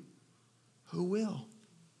to you, who will?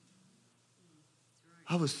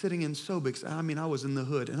 I was sitting in Sobix. I mean, I was in the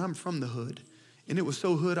hood, and I'm from the hood. And it was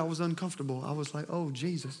so hood, I was uncomfortable. I was like, oh,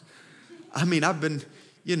 Jesus. I mean, I've been,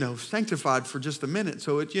 sanctified for just a minute,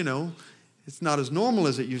 so it's not as normal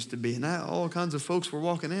as it used to be. And all kinds of folks were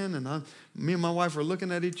walking in, and me and my wife were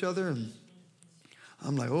looking at each other, and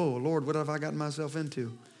I'm like, oh, Lord, what have I gotten myself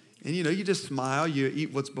into? And, you just smile. You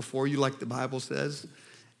eat what's before you, like the Bible says,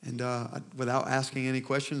 and without asking any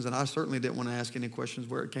questions. And I certainly didn't want to ask any questions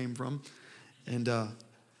where it came from. And I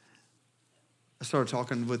started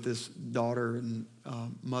talking with this daughter and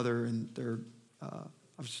mother, and I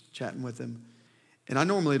was chatting with them. And I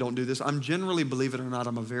normally don't do this. I'm generally, believe it or not,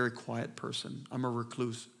 I'm a very quiet person. I'm a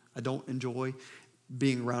recluse. I don't enjoy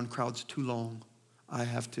being around crowds too long. I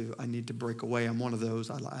need to break away. I'm one of those.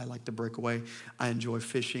 I like to break away. I enjoy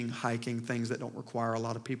fishing, hiking, things that don't require a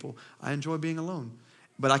lot of people. I enjoy being alone.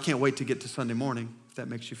 But I can't wait to get to Sunday morning, if that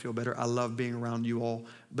makes you feel better. I love being around you all,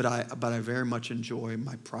 but I very much enjoy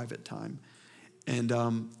my private time. And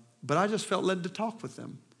but I just felt led to talk with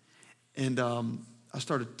them. And I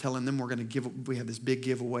started telling them we have this big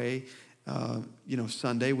giveaway.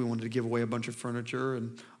 Sunday we wanted to give away a bunch of furniture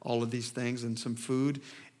and all of these things and some food.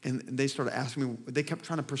 And they started asking me, they kept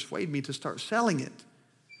trying to persuade me to start selling it.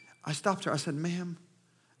 I stopped her. I said, ma'am,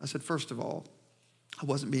 first of all, I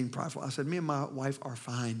wasn't being prideful. I said, me and my wife are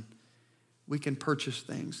fine. We can purchase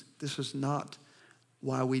things. This is not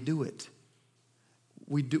why we do it.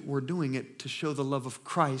 We're doing it to show the love of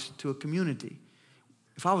Christ to a community.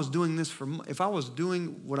 If I was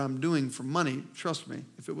doing what I'm doing for money, trust me,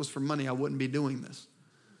 if it was for money, I wouldn't be doing this.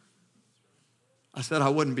 I said I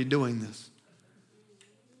wouldn't be doing this.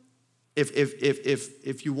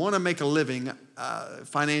 If you want to make a living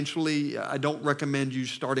financially, I don't recommend you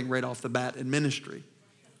starting right off the bat in ministry.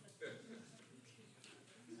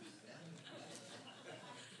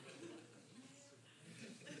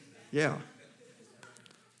 Yeah.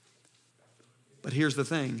 But here's the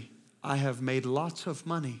thing. I have made lots of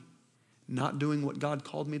money not doing what God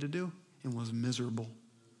called me to do and was miserable.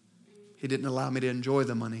 He didn't allow me to enjoy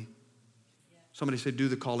the money. Somebody say, do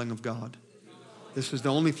the calling of God. This is the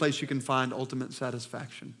only place you can find ultimate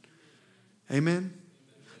satisfaction. Amen?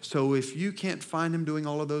 So if you can't find him doing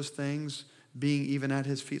all of those things, being even at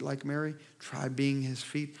his feet like Mary, try being his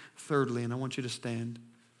feet. Thirdly, and I want you to stand.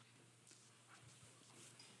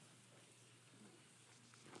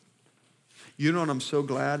 You know what I'm so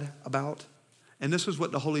glad about? And this is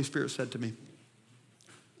what the Holy Spirit said to me.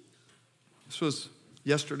 This was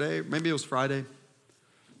yesterday, maybe it was Friday.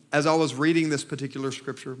 As I was reading this particular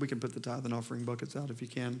scripture, we can put the tithe and offering buckets out if you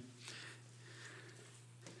can.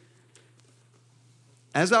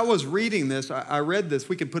 As I was reading this, I read this.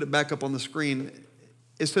 We can put it back up on the screen.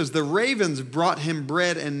 It says, the ravens brought him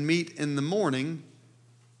bread and meat in the morning,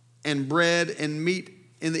 and bread and meat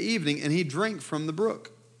in the evening, and he drank from the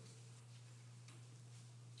brook.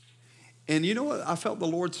 And you know what I felt the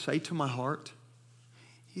Lord say to my heart?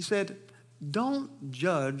 He said, don't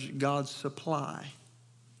judge God's supply.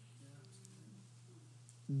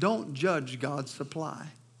 Don't judge God's supply.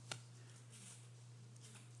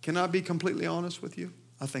 Can I be completely honest with you?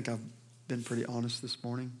 I think I've been pretty honest this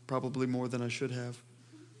morning, probably more than I should have.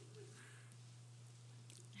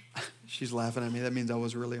 She's laughing at me. That means I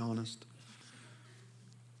was really honest.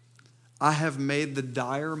 I have made the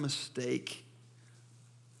dire mistake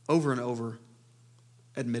over and over,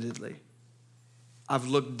 admittedly. I've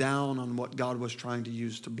looked down on what God was trying to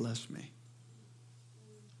use to bless me.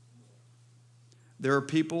 There are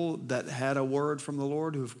people that had a word from the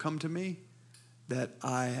Lord who have come to me that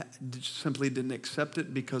I simply didn't accept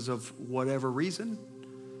it because of whatever reason.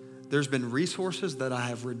 There's been resources that I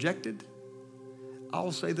have rejected.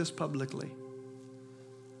 I'll say this publicly.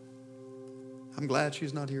 I'm glad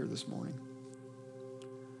she's not here this morning.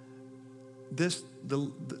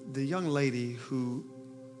 The young lady who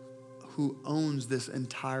owns this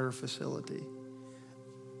entire facility,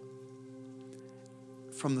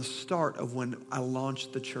 from the start of when I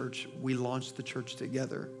launched the church, we launched the church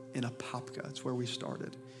together in Apopka. It's where we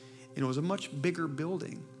started. And it was a much bigger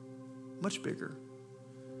building, much bigger.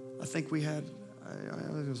 I think we had,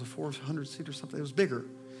 it was a 400-seat or something. It was bigger.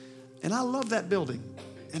 And I love that building.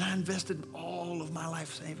 And I invested all of my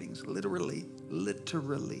life savings, literally,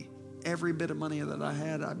 every bit of money that I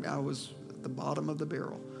had. I was at the bottom of the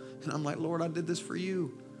barrel. And I'm like, Lord, I did this for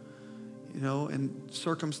you. and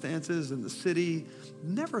circumstances in the city.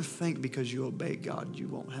 Never think because you obey God, you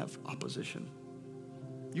won't have opposition.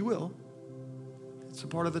 You will. It's a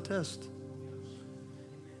part of the test.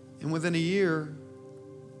 And within a year,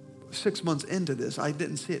 6 months into this, I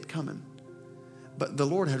didn't see it coming. But the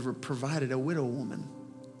Lord had provided a widow woman.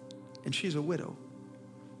 And she's a widow.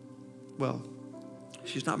 Well,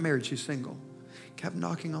 she's not married, she's single. Kept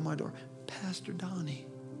knocking on my door. Pastor Donnie,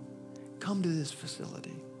 come to this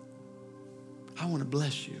facility. I want to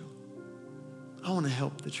bless you. I want to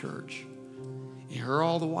help the church. And her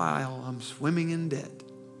all the while, I'm swimming in debt.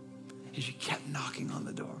 And she kept knocking on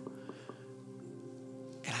the door.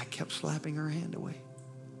 And I kept slapping her hand away.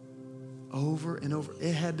 Over and over.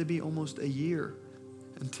 It had to be almost a year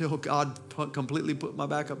until God completely put my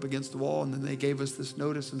back up against the wall. And then they gave us this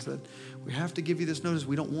notice and said, we have to give you this notice.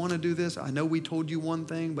 We don't want to do this. I know we told you one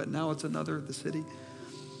thing, but now it's another, the city.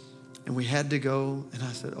 And we had to go. And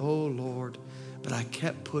I said, oh, Lord. But I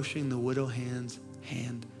kept pushing the widow hand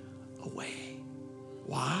away.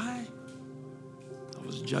 Why? I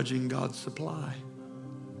was judging God's supply.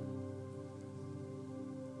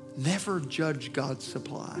 Never judge God's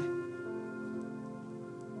supply.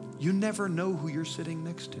 You never know who you're sitting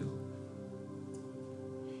next to.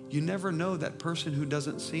 You never know that person who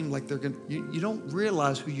doesn't seem like they're going to, you don't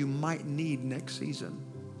realize who you might need next season.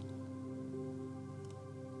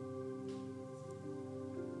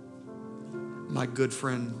 My good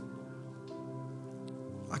friend,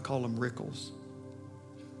 I call him Rickles.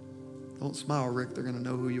 Don't smile, Rick. They're going to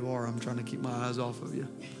know who you are. I'm trying to keep my eyes off of you.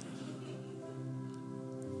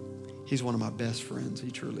 He's one of my best friends.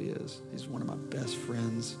 He truly is. He's one of my best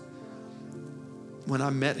friends. When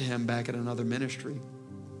I met him back at another ministry,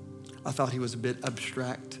 I thought he was a bit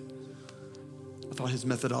abstract. I thought his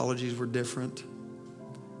methodologies were different.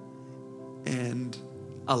 And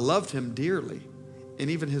I loved him dearly.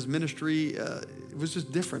 And even his ministry, it was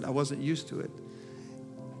just different. I wasn't used to it.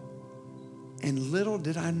 And little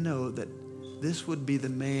did I know that this would be the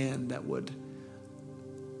man that would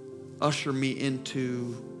usher me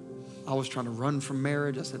into, I was trying to run from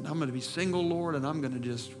marriage. I said, I'm going to be single, Lord, and I'm going to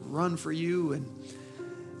just run for you. And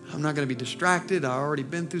I'm not going to be distracted. I already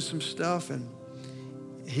been through some stuff. And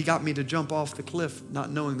he got me to jump off the cliff,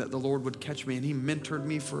 not knowing that the Lord would catch me. And he mentored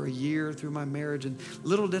me for a year through my marriage. And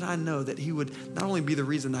little did I know that he would not only be the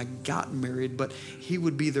reason I got married, but he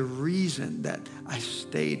would be the reason that I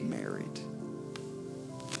stayed married.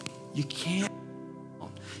 You can't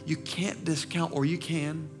discount, or you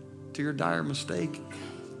can, to your dire mistake.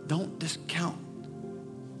 Don't discount.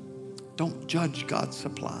 Don't judge God's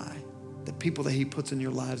supply. The people that he puts in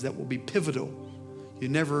your lives that will be pivotal. You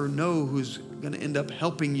never know who's going to end up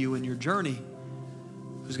helping you in your journey,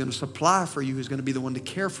 who's going to supply for you, who's going to be the one to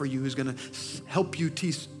care for you, who's going to help you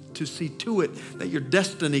to see to it that your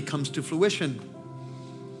destiny comes to fruition.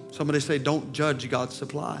 Somebody say, don't judge God's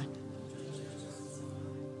supply.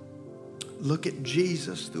 Look at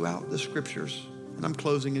Jesus throughout the scriptures. And I'm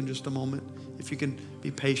closing in just a moment. If you can be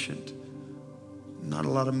patient. Not a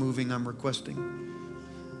lot of moving I'm requesting.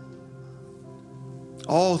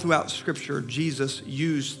 All throughout Scripture, Jesus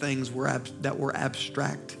used things that were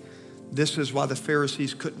abstract. This is why the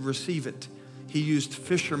Pharisees couldn't receive it. He used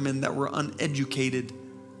fishermen that were uneducated,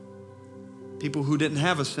 people who didn't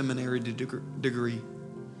have a seminary degree.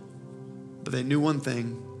 But they knew one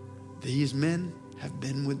thing: these men have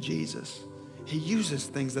been with Jesus. He uses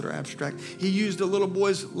things that are abstract. He used a little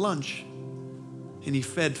boy's lunch, and he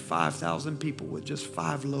fed 5,000 people with just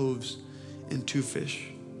 5 loaves and 2 fish.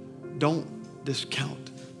 Don't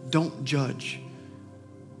discount. Don't judge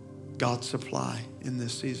God's supply in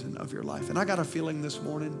this season of your life. And I got a feeling this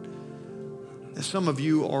morning that some of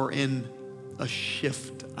you are in a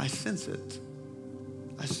shift. I sense it.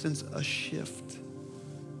 I sense a shift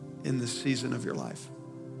in this season of your life.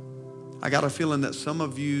 I got a feeling that some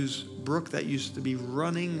of you's brook that used to be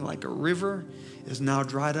running like a river is now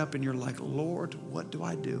dried up, and you're like, Lord, what do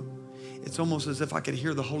I do? It's almost as if I could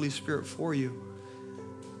hear the Holy Spirit for you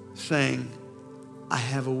saying, I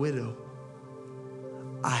have a widow.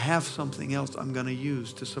 I have something else I'm going to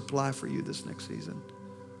use to supply for you this next season.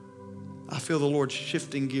 I feel the Lord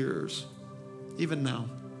shifting gears even now.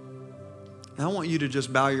 And I want you to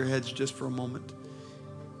just bow your heads just for a moment.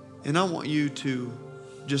 And I want you to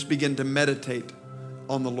just begin to meditate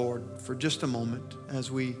on the Lord for just a moment as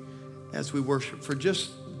we worship for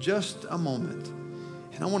just a moment.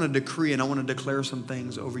 And I want to decree and I want to declare some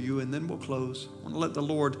things over you, and then we'll close. I want to let the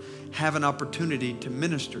Lord have an opportunity to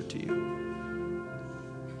minister to you.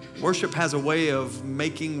 Worship has a way of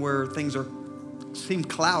making where things seem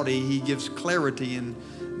cloudy. He gives clarity, and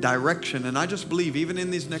direction. And I just believe even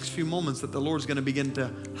in these next few moments that the Lord's going to begin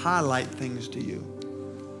to highlight things to you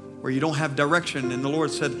where you don't have direction. And the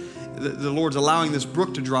Lord said, the Lord's allowing this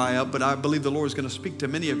brook to dry up, but I believe the Lord is going to speak to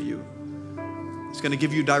many of you. He's going to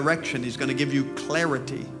give you direction. He's going to give you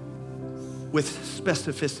clarity with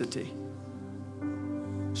specificity.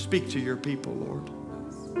 Speak to your people,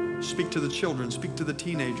 Lord. Speak to the children. Speak to the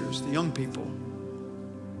teenagers, the young people.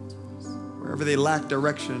 Wherever they lack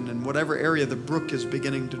direction and whatever area the brook is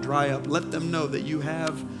beginning to dry up, let them know that you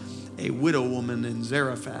have a widow woman in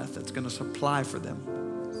Zarephath that's going to supply for them.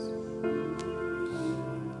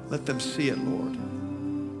 Let them see it, Lord.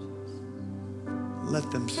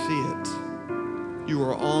 Let them see it. You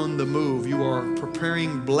are on the move. You are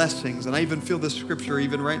preparing blessings. And I even feel this scripture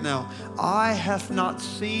even right now. Eye hath not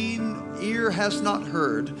seen, ear has not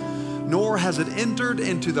heard, nor has it entered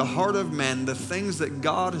into the heart of man the things that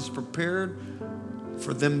God has prepared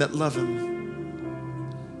for them that love him.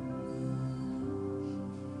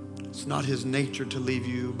 It's not his nature to leave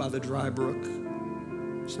you by the dry brook.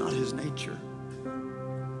 It's not his nature.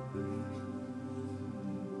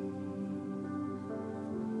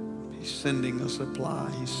 He's sending a supply.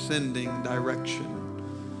 He's sending direction.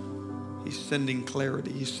 He's sending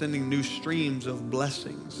clarity. He's sending new streams of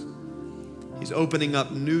blessings. He's opening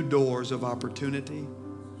up new doors of opportunity.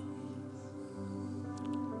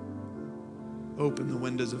 Open the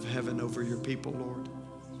windows of heaven over your people, Lord.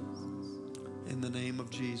 In the name of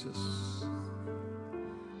Jesus.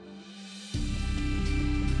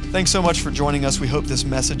 Thanks so much for joining us. We hope this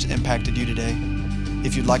message impacted you today.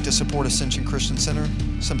 If you'd like to support Ascension Christian Center,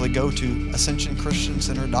 simply go to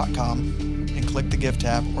ascensionchristiancenter.com and click the Give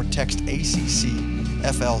tab or text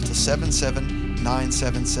ACCFL to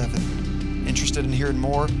 77977. Interested in hearing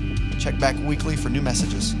more? Check back weekly for new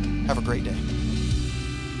messages. Have a great day.